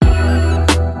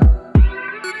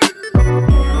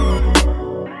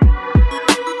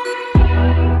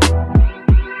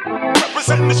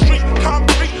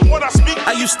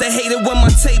They hate it when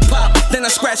my tape pop, then I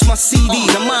scratch my CD.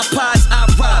 The my pods I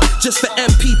rob, just for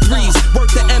MP3s. Work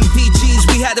the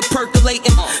MDGs, we had it percolating.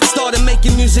 Started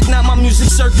making music, now my music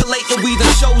circulating. We the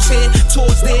shows here,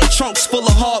 tours there, trunks full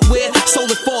of hardware. Sold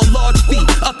it for a large fee,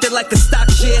 up there like a stock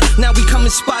share. Now we come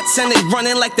in spots and they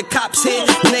running like the cops here.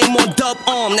 Name on dub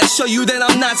arm, that show you that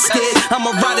I'm not scared. I'm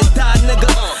a ride or die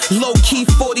nigga, low key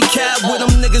 40 cal. With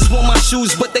them niggas want my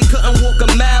shoes, but they couldn't walk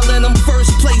a mile in them. First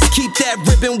place, keep that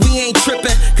ribbon, we ain't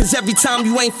tripping. Cause every time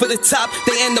you ain't for the top,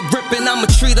 they end up ripping. I'ma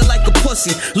treat her like a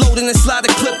pussy, loading and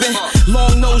sliding clipping.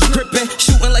 Long nose gripping,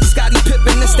 shooting like Scottie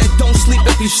Pippen. It's that don't sleep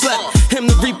if you slept. Him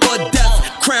the reaper of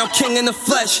death, crown king in the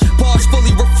flesh. Bars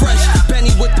fully refreshed,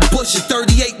 Benny with the bush,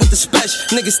 38 with the special.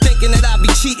 Niggas thinking that I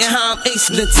be cheating, how I'm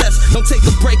acing the test. Don't take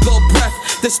a break or breath,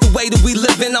 this the way that we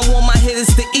living. I want my hitters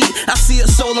to eat, I see a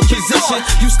soul in position.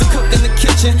 Used to cook in the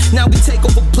kitchen, now we take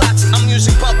over blocks. I'm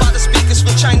music bought by the speakers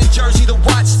from China, Jersey to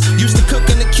Watts. Used to cook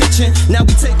in the kitchen, now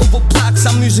we take over blocks.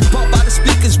 I'm music bought by the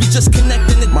speakers, we just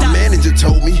connecting the dots. My manager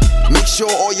told me, make sure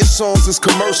all your songs is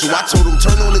commercial. I told him,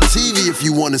 turn on the TV if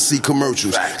you wanna see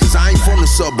commercials. Cause I ain't from the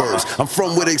suburbs, I'm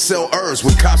from where they sell herbs.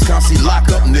 When cops constantly lock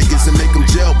up niggas and make them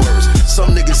jailbirds.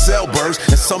 Some niggas sell birds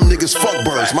and some niggas fuck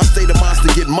birds. My state of mind's to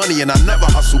get money and I never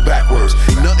hustle backwards.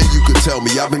 Ain't nothing you could tell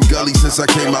me, I've been gully since I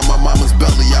came out my mama's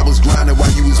belly. I was grinding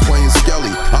while you was playing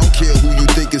Skelly. I don't care who you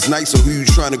think is nice or who you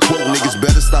trying to quote. Niggas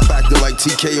better stop acting like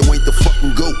TK and ain't the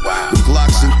fucking goat. The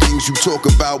Glocks and things you talk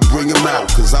about, bring them out.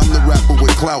 Cause I'm the rapper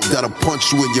with clout that'll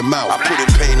punch you in your mouth. I put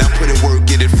in pain, I put in work,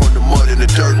 get it from the mud and the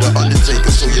dirt. The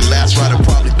Undertaker, so your last ride'll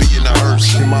probably be in a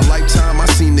hearse. In my lifetime, I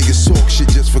seen niggas talk shit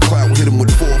just for clout. Hit them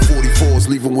with 444s,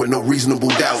 leave them with no reasonable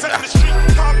doubt.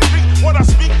 What I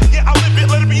speak, yeah, I live it,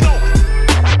 let it be known.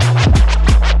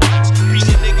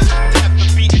 Beating niggas to death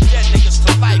and beating dead niggas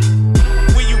to life.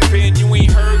 Where you been? You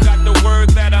ain't heard, got the word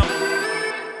that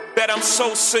I'm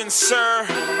so sincere.